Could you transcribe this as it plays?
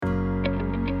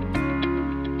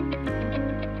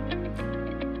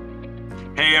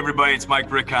Hey everybody, it's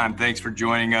Mike Rickon. Thanks for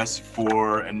joining us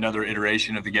for another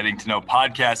iteration of the Getting to Know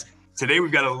podcast. Today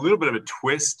we've got a little bit of a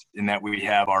twist in that we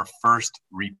have our first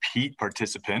repeat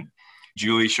participant,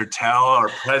 Julie Schertell, our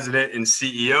president and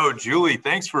CEO. Julie,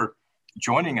 thanks for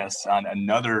joining us on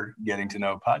another Getting to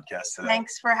Know podcast today.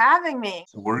 Thanks for having me.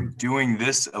 So we're doing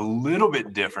this a little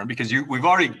bit different because we've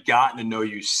already gotten to know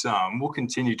you some. We'll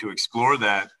continue to explore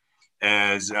that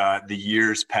as the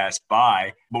years pass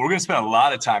by. But we're going to spend a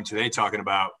lot of time today talking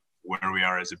about where we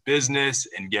are as a business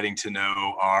and getting to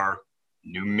know our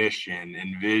new mission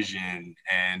and vision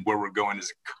and where we're going as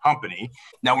a company.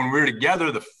 Now, when we were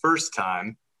together the first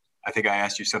time, I think I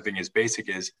asked you something as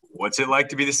basic as, what's it like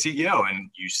to be the CEO?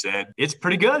 And you said, it's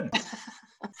pretty good.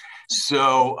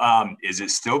 So is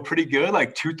it still pretty good,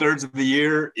 like 2/3 of the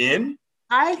year in?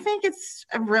 I think it's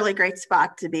a really great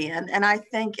spot to be in. And I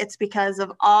think it's because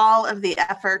of all of the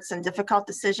efforts and difficult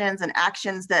decisions and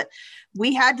actions that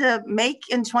we had to make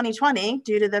in 2020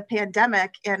 due to the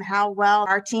pandemic and how well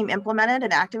our team implemented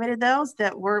and activated those,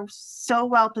 that we're so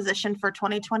well positioned for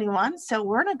 2021. So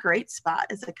we're in a great spot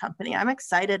as a company. I'm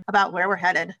excited about where we're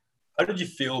headed. How did you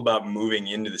feel about moving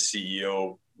into the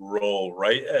CEO role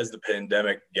right as the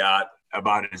pandemic got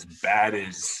about as bad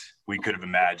as we could have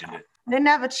imagined it? I didn't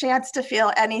have a chance to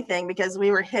feel anything because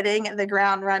we were hitting the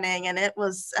ground running, and it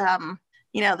was,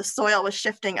 the soil was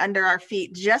shifting under our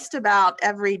feet just about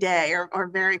every day or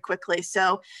very quickly.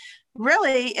 So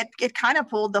really, it kind of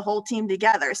pulled the whole team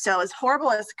together. So as horrible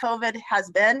as COVID has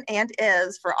been and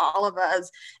is for all of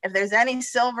us, if there's any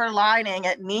silver lining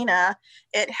at Neenah,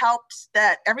 it helped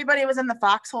that everybody was in the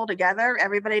foxhole together.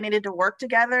 Everybody needed to work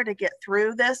together to get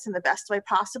through this in the best way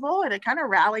possible. And it kind of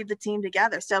rallied the team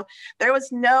together. So there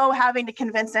was no having to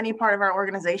convince any part of our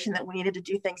organization that we needed to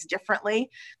do things differently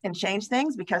and change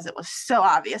things because it was so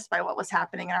obvious by what was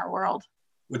happening in our world.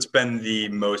 What's been the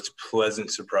most pleasant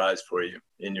surprise for you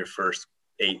in your first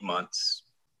 8 months?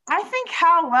 I think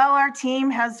how well our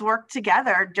team has worked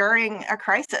together during a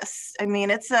crisis. I mean,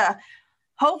 it's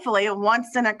hopefully a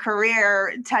once in a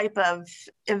career type of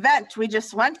event we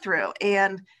just went through.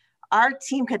 And our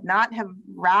team could not have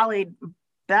rallied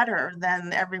better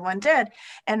than everyone did.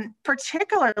 And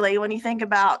particularly when you think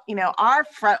about, our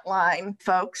frontline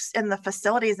folks in the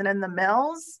facilities and in the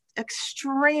mills,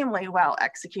 extremely well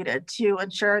executed to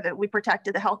ensure that we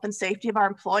protected the health and safety of our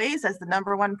employees as the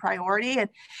number one priority and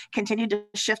continued to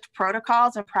shift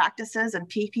protocols and practices and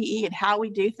PPE and how we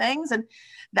do things. And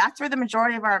that's where the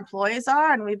majority of our employees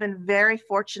are. And we've been very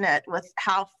fortunate with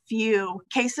how few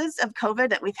cases of COVID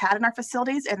that we've had in our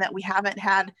facilities and that we haven't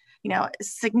had,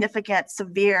 significant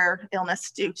severe illness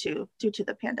due to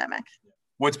the pandemic.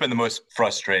 What's been the most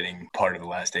frustrating part of the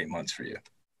last 8 months for you?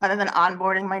 Other than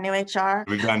onboarding my new HR.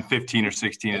 We've done 15 or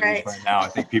 16 of these right now. I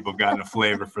think people have gotten a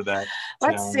flavor for that.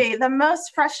 Let's see. The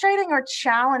most frustrating or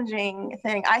challenging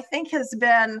thing, I think, has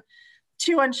been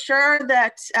to ensure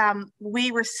that we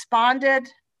responded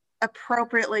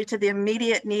appropriately to the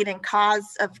immediate need and cause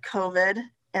of COVID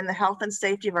and the health and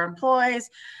safety of our employees,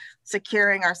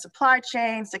 securing our supply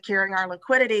chain, securing our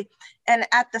liquidity. And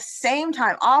at the same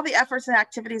time, all the efforts and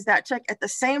activities that took, at the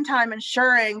same time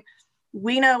ensuring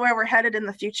we know where we're headed in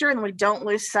the future and we don't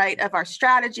lose sight of our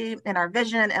strategy and our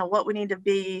vision and what we need to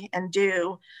be and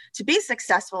do to be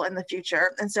successful in the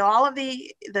future. And so all of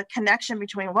the connection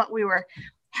between what we were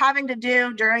having to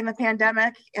do during the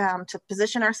pandemic to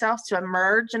position ourselves to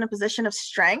emerge in a position of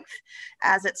strength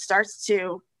as it starts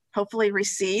to hopefully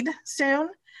recede soon,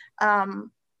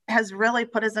 has really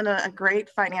put us in a great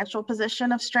financial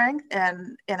position of strength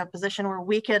and in a position where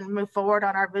we can move forward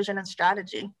on our vision and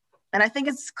strategy. And I think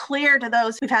it's clear to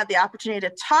those who've had the opportunity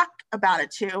to talk about it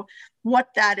too, what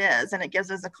that is. And it gives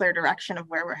us a clear direction of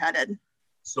where we're headed.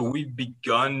 So we've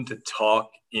begun to talk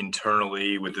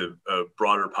internally with a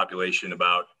broader population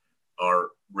about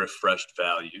our refreshed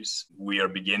values. We are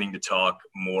beginning to talk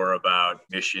more about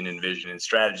mission and vision and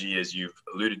strategy, as you've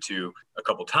alluded to a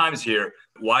couple times here.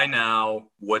 Why now?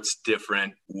 What's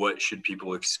different? What should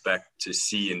people expect to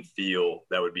see and feel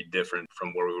that would be different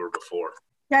from where we were before?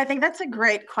 Yeah, I think that's a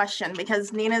great question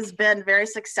because Neenah's been very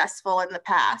successful in the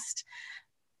past.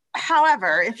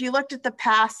 However, if you looked at the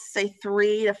past, say,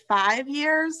 3 to 5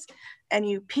 years, and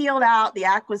you peeled out the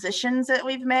acquisitions that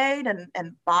we've made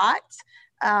and bought,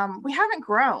 we haven't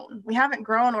grown. We haven't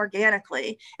grown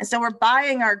organically. And so we're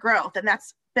buying our growth, and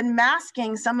that's been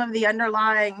masking some of the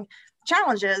underlying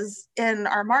challenges in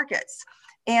our markets.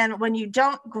 And when you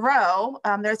don't grow,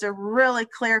 there's a really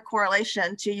clear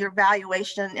correlation to your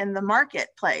valuation in the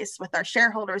marketplace with our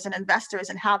shareholders and investors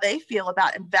and how they feel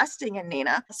about investing in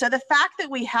Neenah. So the fact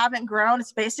that we haven't grown,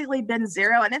 it's basically been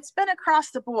zero, and it's been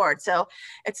across the board. So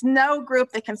it's no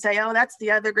group that can say, oh, that's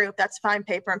the other group, that's fine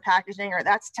paper and packaging, or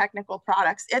that's technical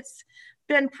products. It's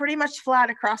been pretty much flat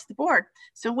across the board.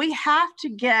 So we have to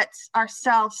get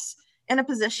ourselves in a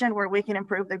position where we can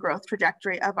improve the growth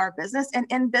trajectory of our business and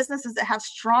in businesses that have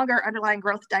stronger underlying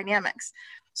growth dynamics.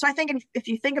 So I think if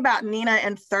you think about Neenah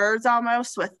in thirds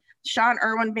almost, with Sean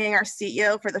Irwin being our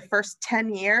CEO for the first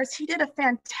 10 years, he did a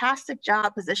fantastic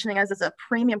job positioning us as a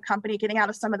premium company, getting out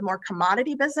of some of the more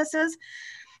commodity businesses.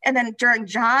 And then during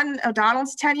John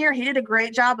O'Donnell's tenure, he did a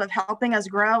great job of helping us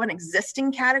grow in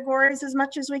existing categories as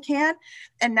much as we can.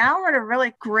 And now we're at a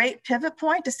really great pivot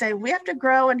point to say we have to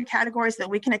grow in categories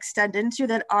that we can extend into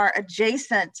that are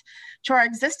adjacent to our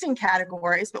existing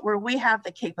categories, but where we have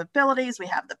the capabilities, we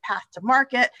have the path to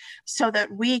market so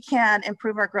that we can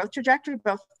improve our growth trajectory,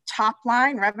 both top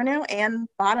line revenue and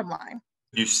bottom line.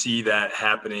 You see that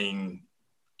happening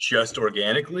just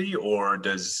organically, or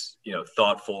does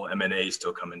thoughtful M&A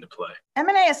still come into play?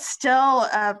 M&A is still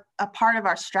a part of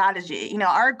our strategy.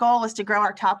 Our goal is to grow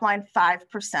our top line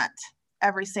 5%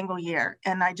 every single year.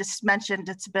 And I just mentioned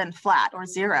it's been flat or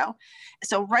zero.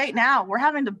 So right now we're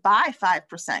having to buy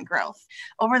 5% growth.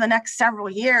 Over the next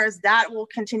several years, that will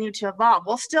continue to evolve.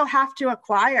 We'll still have to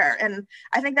acquire. And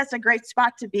I think that's a great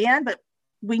spot to be in, but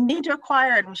we need to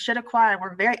acquire and we should acquire.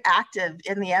 We're very active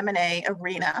in the M&A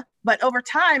arena. But over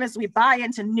time, as we buy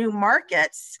into new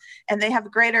markets and they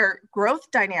have greater growth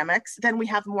dynamics, then we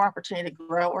have more opportunity to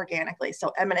grow organically.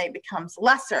 So M&A becomes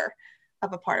lesser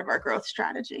of a part of our growth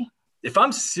strategy. If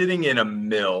I'm sitting in a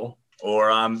mill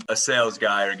or I'm a sales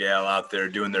guy or gal out there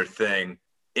doing their thing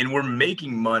and we're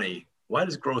making money, why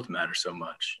does growth matter so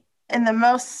much? In the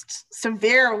most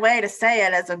severe way to say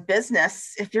it, as a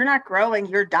business, if you're not growing,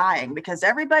 you're dying, because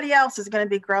everybody else is going to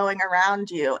be growing around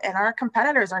you and our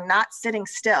competitors are not sitting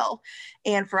still.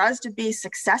 And for us to be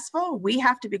successful, we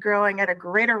have to be growing at a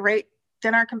greater rate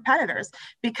than our competitors,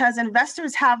 because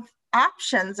investors have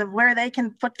options of where they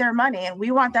can put their money, and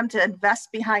we want them to invest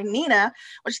behind Neenah,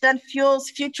 which then fuels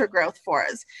future growth for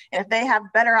us. And if they have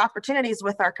better opportunities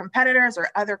with our competitors or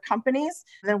other companies,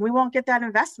 then we won't get that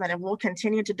investment and we'll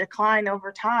continue to decline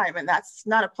over time. And that's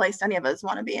not a place any of us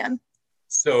want to be in.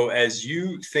 So as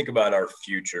you think about our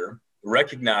future,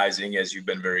 recognizing, as you've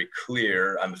been very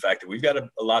clear on the fact that we've got a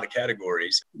lot of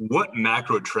categories, what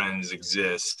macro trends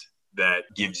exist that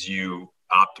gives you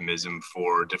optimism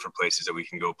for different places that we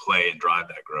can go play and drive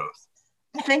that growth?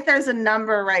 I think there's a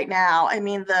number right now. I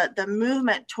mean, the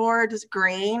movement towards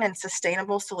green and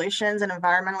sustainable solutions and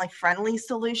environmentally friendly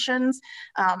solutions,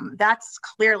 that's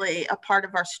clearly a part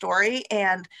of our story.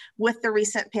 And with the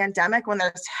recent pandemic, when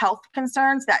there's health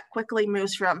concerns, that quickly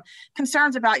moves from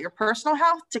concerns about your personal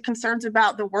health to concerns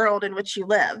about the world in which you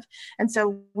live. And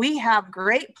so we have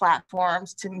great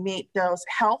platforms to meet those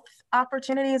health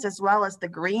opportunities as well as the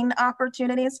green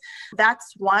opportunities.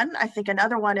 That's one. I think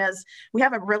another one is we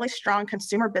have a really strong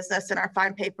consumer business in our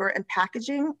fine paper and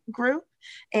packaging group,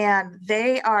 and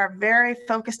they are very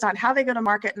focused on how they go to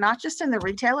market, not just in the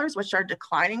retailers, which are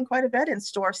declining quite a bit in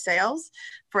store sales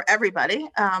for everybody,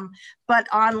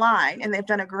 but online. And they've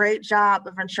done a great job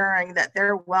of ensuring that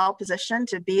they're well positioned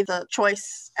to be the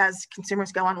choice as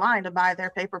consumers go online to buy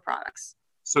their paper products.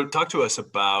 So talk to us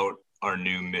about our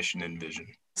new mission and vision.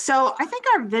 So I think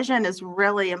our vision is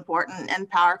really important and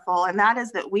powerful, and that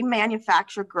is that we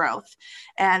manufacture growth.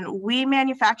 And we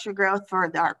manufacture growth for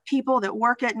our people that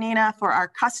work at Neenah, for our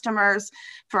customers,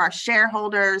 for our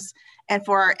shareholders, and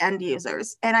for our end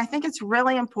users. And I think it's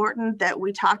really important that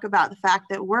we talk about the fact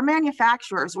that we're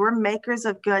manufacturers, we're makers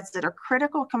of goods that are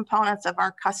critical components of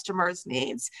our customers'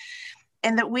 needs.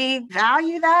 And that we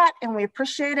value that and we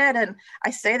appreciate it. And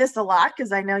I say this a lot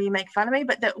because I know you make fun of me,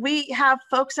 but that we have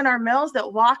folks in our mills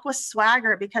that walk with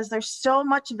swagger because there's so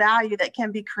much value that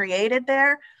can be created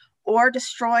there or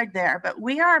destroyed there. But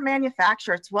we are a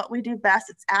manufacturer. It's what we do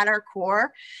best. It's at our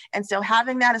core. And so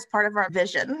having that as part of our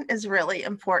vision is really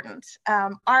important.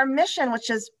 Our mission,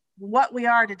 which is what we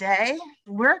are today,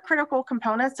 we're critical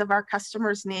components of our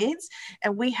customers' needs,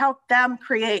 and we help them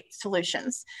create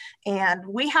solutions. And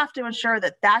we have to ensure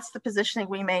that that's the positioning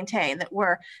we maintain, that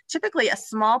we're typically a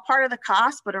small part of the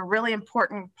cost, but a really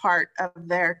important part of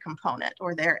their component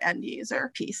or their end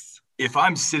user piece. If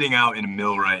I'm sitting out in a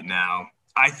mill right now,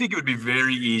 I think it would be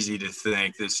very easy to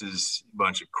think this is a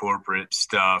bunch of corporate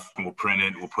stuff. We'll print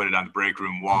it, we'll put it on the break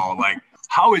room wall. Like,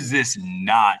 how is this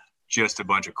not just a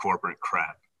bunch of corporate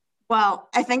crap? Well,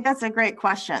 I think that's a great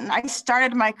question. I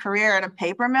started my career at a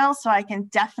paper mill, so I can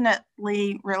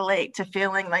definitely relate to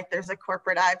feeling like there's a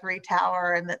corporate ivory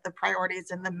tower and that the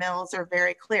priorities in the mills are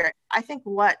very clear. I think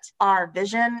what our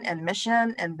vision and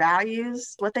mission and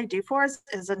values, what they do for us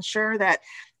is ensure that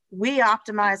we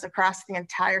optimize across the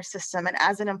entire system. And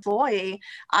as an employee,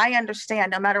 I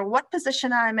understand no matter what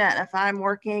position I'm in, if I'm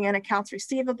working in accounts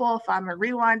receivable, if I'm a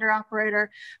rewinder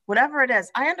operator, whatever it is,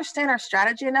 I understand our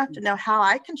strategy enough to know how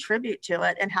I contribute to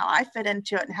it and how I fit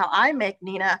into it and how I make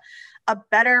Neenah a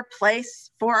better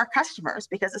place for our customers,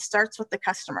 because it starts with the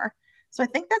customer. So I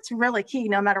think that's really key,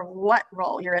 no matter what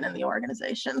role you're in the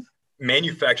organization.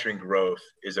 Manufacturing growth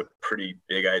is a pretty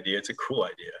big idea. It's a cool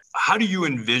idea. How do you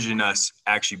envision us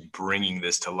actually bringing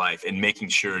this to life and making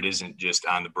sure it isn't just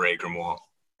on the break room wall?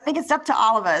 I think it's up to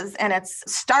all of us, and it's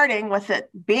starting with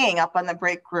it being up on the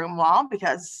break room wall,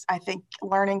 because I think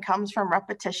learning comes from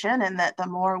repetition, and that the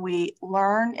more we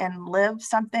learn and live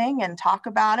something and talk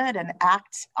about it and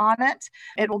act on it,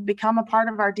 it will become a part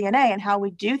of our DNA and how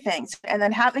we do things. And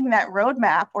then having that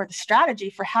roadmap or the strategy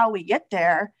for how we get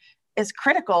there is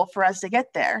critical for us to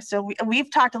get there. So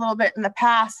we've talked a little bit in the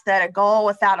past that a goal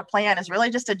without a plan is really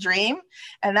just a dream.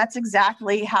 And that's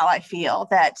exactly how I feel,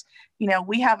 that,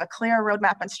 we have a clear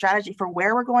roadmap and strategy for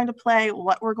where we're going to play,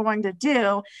 what we're going to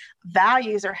do,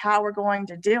 values are how we're going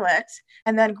to do it.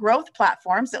 And then growth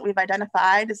platforms that we've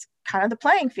identified is kind of the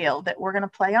playing field that we're going to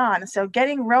play on. So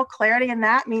getting real clarity in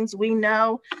that means we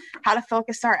know how to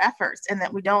focus our efforts and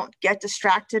that we don't get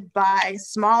distracted by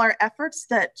smaller efforts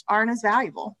that aren't as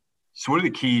valuable. So what are the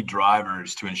key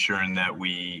drivers to ensuring that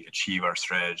we achieve our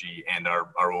strategy and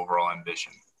our overall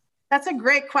ambition? That's a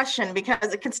great question,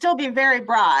 because it can still be very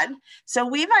broad. So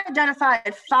we've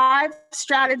identified 5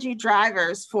 strategy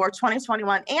drivers for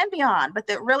 2021 and beyond, but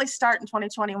that really start in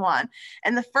 2021.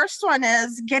 And the first one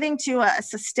is getting to a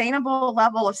sustainable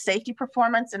level of safety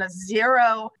performance and a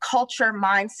zero culture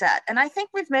mindset. And I think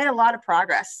we've made a lot of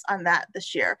progress on that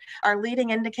this year. Our leading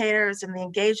indicators and the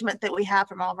engagement that we have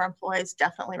from all of our employees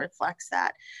definitely reflects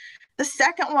that. The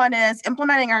second one is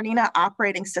implementing our Neenah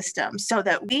operating system so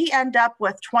that we end up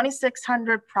with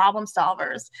 2,600 problem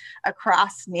solvers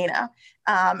across Neenah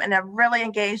and a really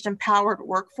engaged, empowered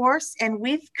workforce. And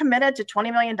we've committed to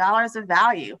 $20 million of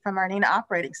value from our Neenah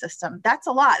operating system. That's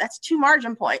a lot. That's 2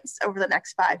 margin points over the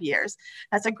next 5 years.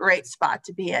 That's a great spot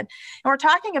to be in. And we're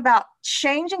talking about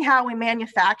changing how we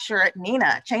manufacture at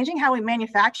Neenah, changing how we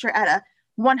manufacture at a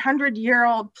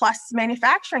 100-year-old plus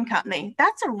manufacturing company.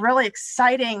 That's a really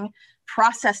exciting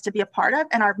process to be a part of,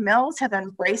 and our mills have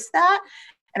embraced that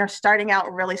and are starting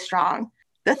out really strong.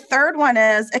 The third one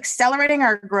is accelerating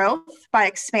our growth by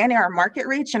expanding our market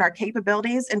reach and our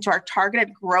capabilities into our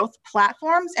targeted growth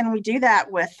platforms, and we do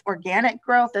that with organic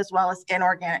growth as well as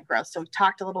inorganic growth. So we've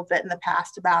talked a little bit in the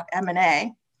past about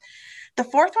M&A. The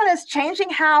fourth one is changing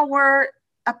how we're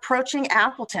approaching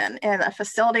Appleton in a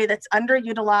facility that's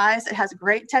underutilized. It has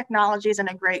great technologies and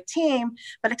a great team,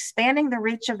 but expanding the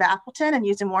reach of Appleton and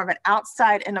using more of an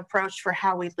outside-in approach for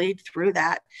how we lead through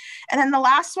that. And then the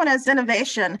last one is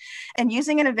innovation, and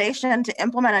using innovation to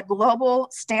implement a global,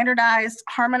 standardized,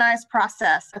 harmonized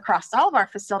process across all of our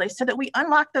facilities so that we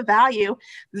unlock the value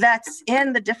that's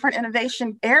in the different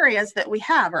innovation areas that we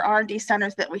have, or R&D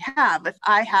centers that we have. If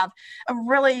I have a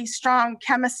really strong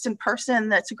chemist in person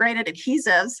that's great at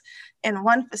adhesives in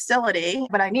one facility,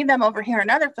 but I need them over here in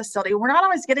another facility, we're not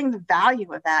always getting the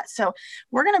value of that. So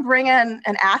we're going to bring in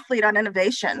an athlete on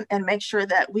innovation and make sure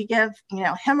that we give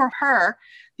him or her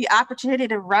the opportunity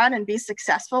to run and be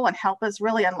successful and help us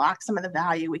really unlock some of the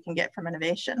value we can get from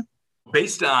innovation.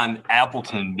 Based on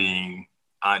Appleton being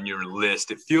on your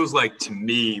list, it feels like to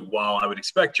me, while I would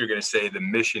expect you're going to say the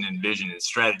mission and vision and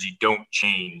strategy don't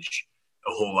change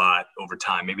a whole lot over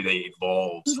time, maybe they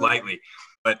evolve slightly.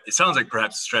 But it sounds like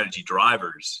perhaps strategy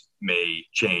drivers may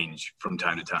change from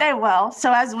time to time. They will.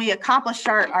 So as we accomplish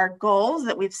our goals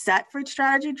that we've set for each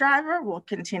strategy driver, we'll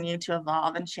continue to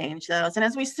evolve and change those. And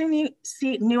as we soon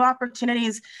see new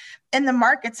opportunities in the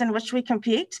markets in which we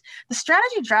compete, the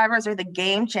strategy drivers are the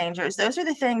game changers. Those are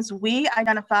the things we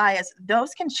identify as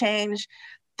those can change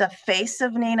the face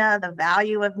of Neenah, the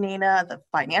value of Neenah, the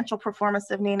financial performance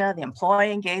of Neenah, the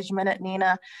employee engagement at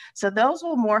Neenah. So those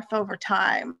will morph over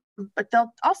time, but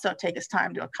they'll also take us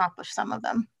time to accomplish some of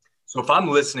them. So if I'm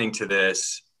listening to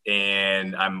this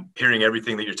and I'm hearing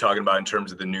everything that you're talking about in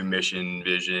terms of the new mission,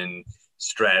 vision,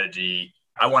 strategy,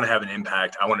 I want to have an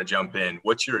impact. I want to jump in.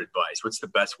 What's your advice? What's the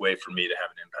best way for me to have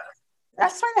an impact?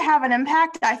 Best way to have an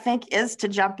impact, I think, is to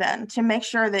jump in, to make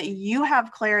sure that you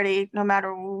have clarity no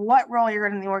matter what role you're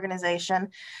in the organization,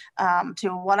 to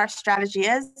what our strategy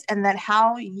is, and then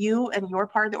how you and your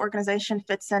part of the organization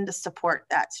fits in to support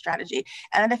that strategy.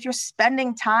 And if you're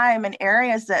spending time in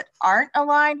areas that aren't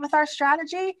aligned with our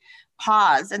strategy,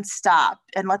 pause and stop,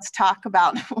 and let's talk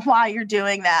about why you're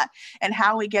doing that and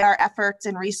how we get our efforts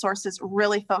and resources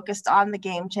really focused on the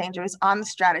game changers, on the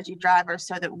strategy drivers,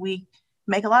 so that we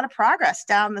make a lot of progress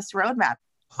down this roadmap.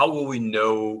 How will we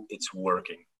know it's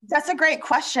working? That's a great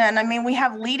question. I mean, we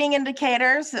have leading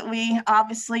indicators that we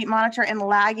obviously monitor and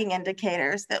lagging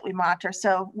indicators that we monitor.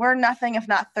 So we're nothing if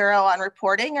not thorough on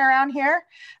reporting around here.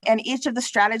 And each of the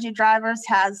strategy drivers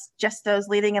has just those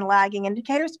leading and lagging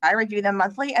indicators. I review them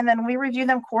monthly, and then we review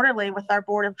them quarterly with our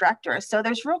board of directors. So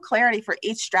there's real clarity for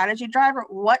each strategy driver,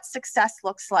 what success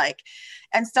looks like.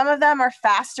 And some of them are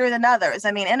faster than others.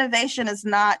 I mean, innovation is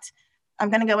not, I'm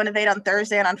going to go innovate on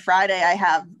Thursday and on Friday I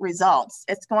have results.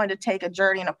 It's going to take a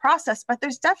journey and a process, but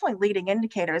there's definitely leading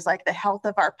indicators like the health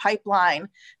of our pipeline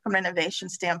from an innovation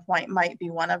standpoint might be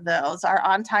one of those. Our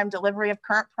on-time delivery of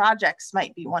current projects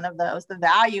might be one of those. The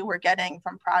value we're getting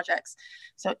from projects.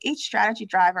 So each strategy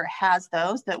driver has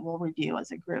those that we'll review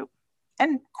as a group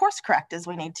and course correct as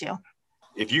we need to.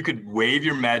 If you could wave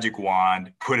your magic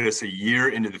wand, put us a year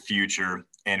into the future,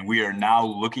 and we are now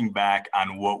looking back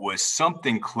on what was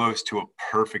something close to a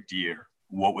perfect year,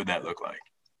 what would that look like?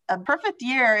 A perfect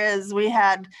year is we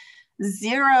had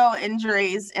 0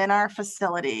 injuries in our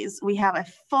facilities. We have a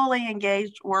fully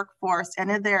engaged workforce,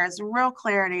 and there is real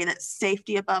clarity that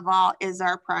safety above all is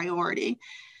our priority.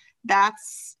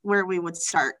 That's where we would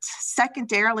start.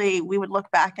 Secondarily, we would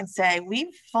look back and say,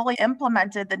 we've fully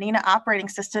implemented the Neenah operating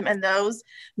system in those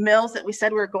mills that we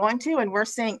said we were going to, and we're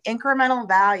seeing incremental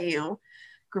value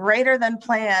greater than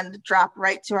planned drop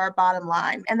right to our bottom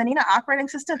line. And the Neenah operating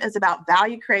system is about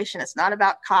value creation. It's not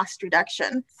about cost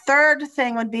reduction. Third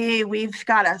thing would be we've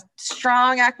got a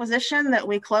strong acquisition that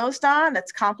we closed on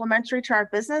that's complementary to our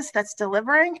business, that's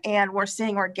delivering, and we're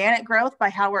seeing organic growth by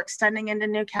how we're extending into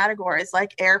new categories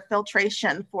like air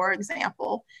filtration, for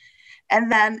example.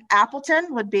 And then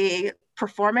Appleton would be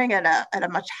performing at a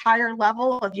much higher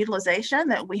level of utilization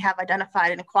that we have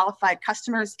identified and qualified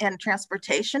customers in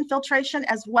transportation filtration,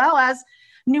 as well as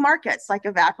new markets like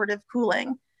evaporative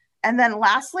cooling. And then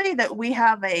lastly, that we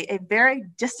have a very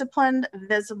disciplined,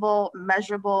 visible,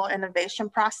 measurable innovation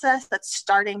process that's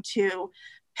starting to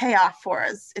pay off for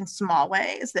us in small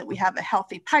ways, that we have a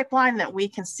healthy pipeline, that we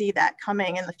can see that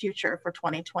coming in the future for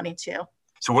 2022.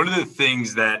 So what are the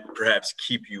things that perhaps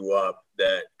keep you up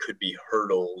that could be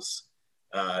hurdles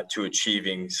to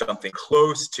achieving something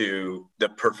close to the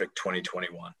perfect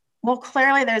 2021? Well,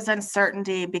 clearly there's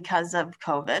uncertainty because of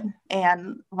COVID.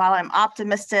 And while I'm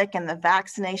optimistic and the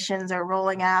vaccinations are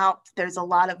rolling out, there's a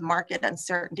lot of market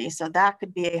uncertainty. So that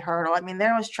could be a hurdle. I mean,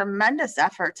 there was tremendous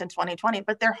efforts in 2020,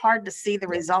 but they're hard to see the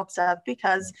results of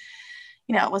because,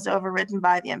 it was overridden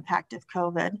by the impact of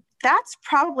COVID. That's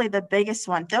probably the biggest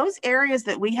one. Those areas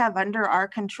that we have under our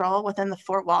control within the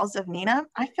 4 walls of Neenah,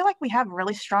 I feel like we have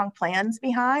really strong plans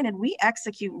behind and we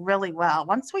execute really well.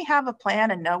 Once we have a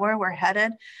plan and know where we're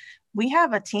headed, we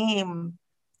have a team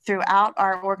throughout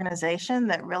our organization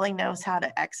that really knows how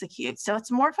to execute. So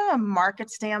it's more from a market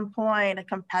standpoint, a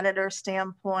competitor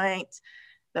standpoint,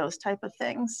 those type of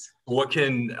things. What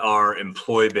can our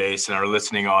employee base and our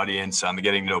listening audience on the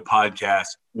Getting to Know podcast,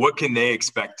 what can they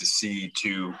expect to see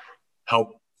to help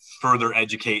further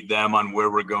educate them on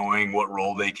where we're going, what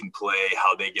role they can play,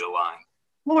 how they get aligned?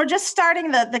 Well, we're just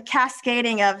starting the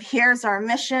cascading of here's our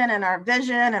mission and our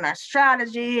vision and our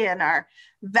strategy and our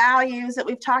values that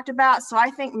we've talked about. So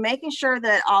I think making sure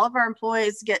that all of our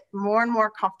employees get more and more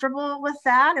comfortable with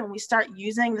that and we start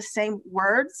using the same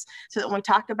words so that when we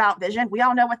talk about vision, we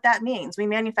all know what that means. We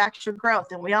manufacture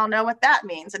growth and we all know what that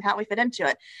means and how we fit into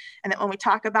it. And that when we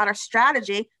talk about our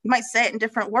strategy, you might say it in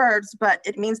different words, but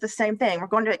it means the same thing. We're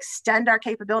going to extend our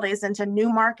capabilities into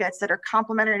new markets that are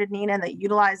complementary to Neenah and that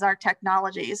utilize our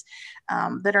technologies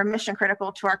that are mission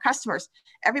critical to our customers.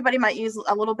 Everybody might use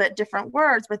a little bit different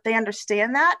words, but they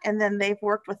understand that. And then they've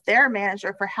worked with their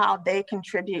manager for how they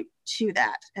contribute to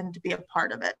that and to be a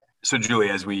part of it. So Julie,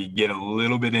 as we get a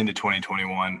little bit into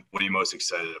 2021, what are you most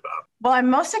excited about? Well, I'm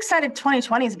most excited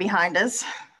 2020 is behind us.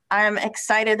 I'm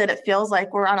excited that it feels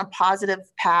like we're on a positive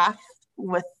path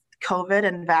with COVID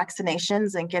and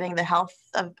vaccinations and getting the health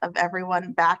of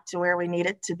everyone back to where we need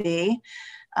it to be.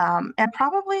 And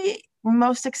probably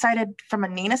most excited from a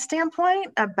Neenah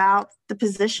standpoint about the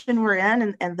position we're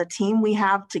in and the team we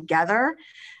have together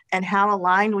and how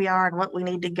aligned we are and what we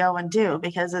need to go and do.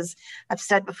 Because as I've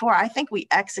said before, I think we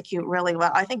execute really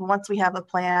well. I think once we have a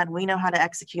plan, we know how to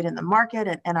execute in the market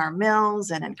and in our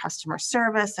mills and in customer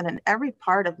service and in every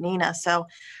part of Neenah. So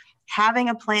having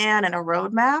a plan and a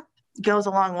roadmap goes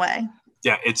a long way.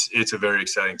 Yeah, it's a very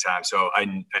exciting time. So I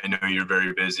know you're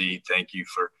very busy. Thank you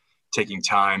for taking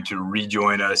time to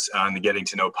rejoin us on the Getting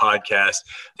to Know podcast.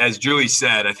 As Julie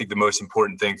said, I think the most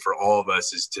important thing for all of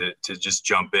us is to just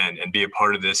jump in and be a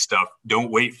part of this stuff. Don't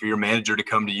wait for your manager to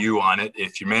come to you on it.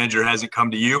 If your manager hasn't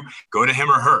come to you, go to him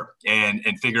or her and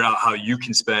figure out how you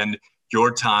can spend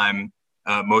your time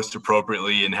most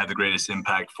appropriately and have the greatest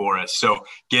impact for us. So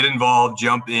get involved,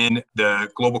 jump in.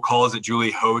 The global calls that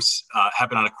Julie hosts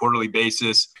happen on a quarterly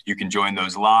basis. You can join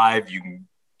those live. You can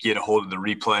get a hold of the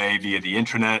replay via the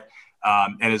intranet.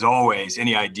 And as always,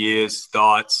 any ideas,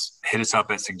 thoughts, hit us up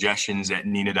at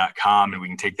suggestions@neenah.com, and we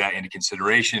can take that into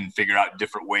consideration and figure out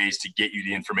different ways to get you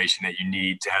the information that you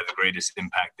need to have the greatest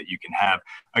impact that you can have.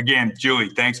 Again, Julie,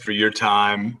 thanks for your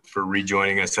time, for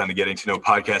rejoining us on the Getting to Know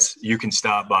podcast. You can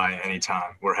stop by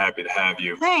anytime. We're happy to have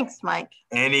you. Thanks, Mike.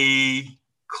 Any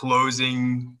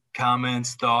closing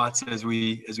comments, thoughts as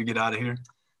we get out of here?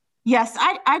 Yes,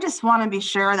 I just want to be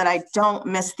sure that I don't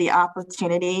miss the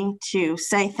opportunity to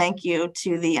say thank you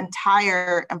to the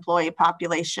entire employee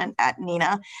population at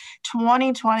Neenah.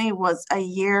 2020 was a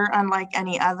year unlike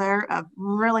any other of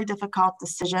really difficult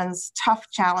decisions, tough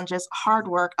challenges, hard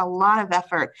work, a lot of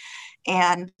effort.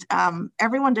 And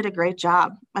everyone did a great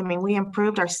job. I mean, we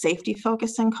improved our safety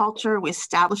focus and culture. We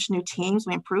established new teams.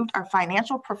 We improved our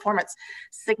financial performance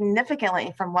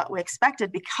significantly from what we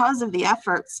expected because of the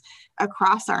efforts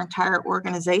across our entire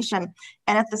organization.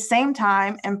 And at the same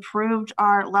time, improved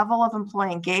our level of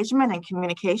employee engagement and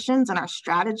communications and our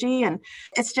strategy. And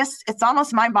it's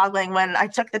almost mind-boggling when I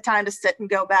took the time to sit and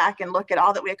go back and look at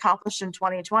all that we accomplished in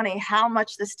 2020, how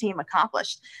much this team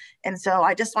accomplished. And so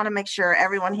I just want to make sure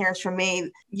everyone hears from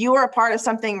me. You are a part of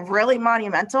something really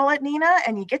monumental at Neenah,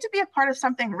 and you get to be a part of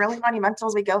something really monumental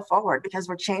as we go forward, because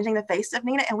we're changing the face of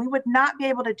Neenah, and we would not be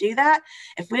able to do that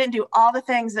if we didn't do all the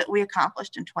things that we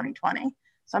accomplished in 2020.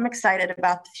 So I'm excited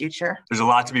about the future. There's a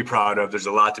lot to be proud of. There's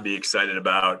a lot to be excited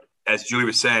about. As Julie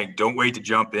was saying, don't wait to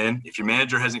jump in. If your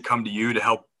manager hasn't come to you to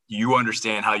help you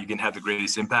understand how you can have the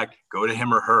greatest impact, go to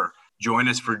him or her. Join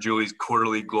us for Julie's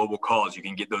quarterly global calls. You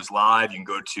can get those live. You can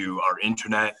go to our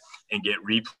intranet and get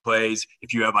replays.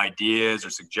 If you have ideas or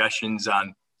suggestions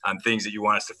on things that you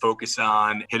want us to focus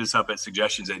on, hit us up at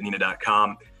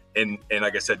suggestions@neenah.com. And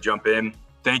like I said, jump in.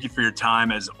 Thank you for your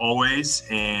time as always.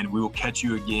 And we will catch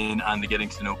you again on the Getting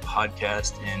to Know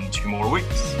podcast in 2 more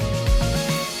weeks.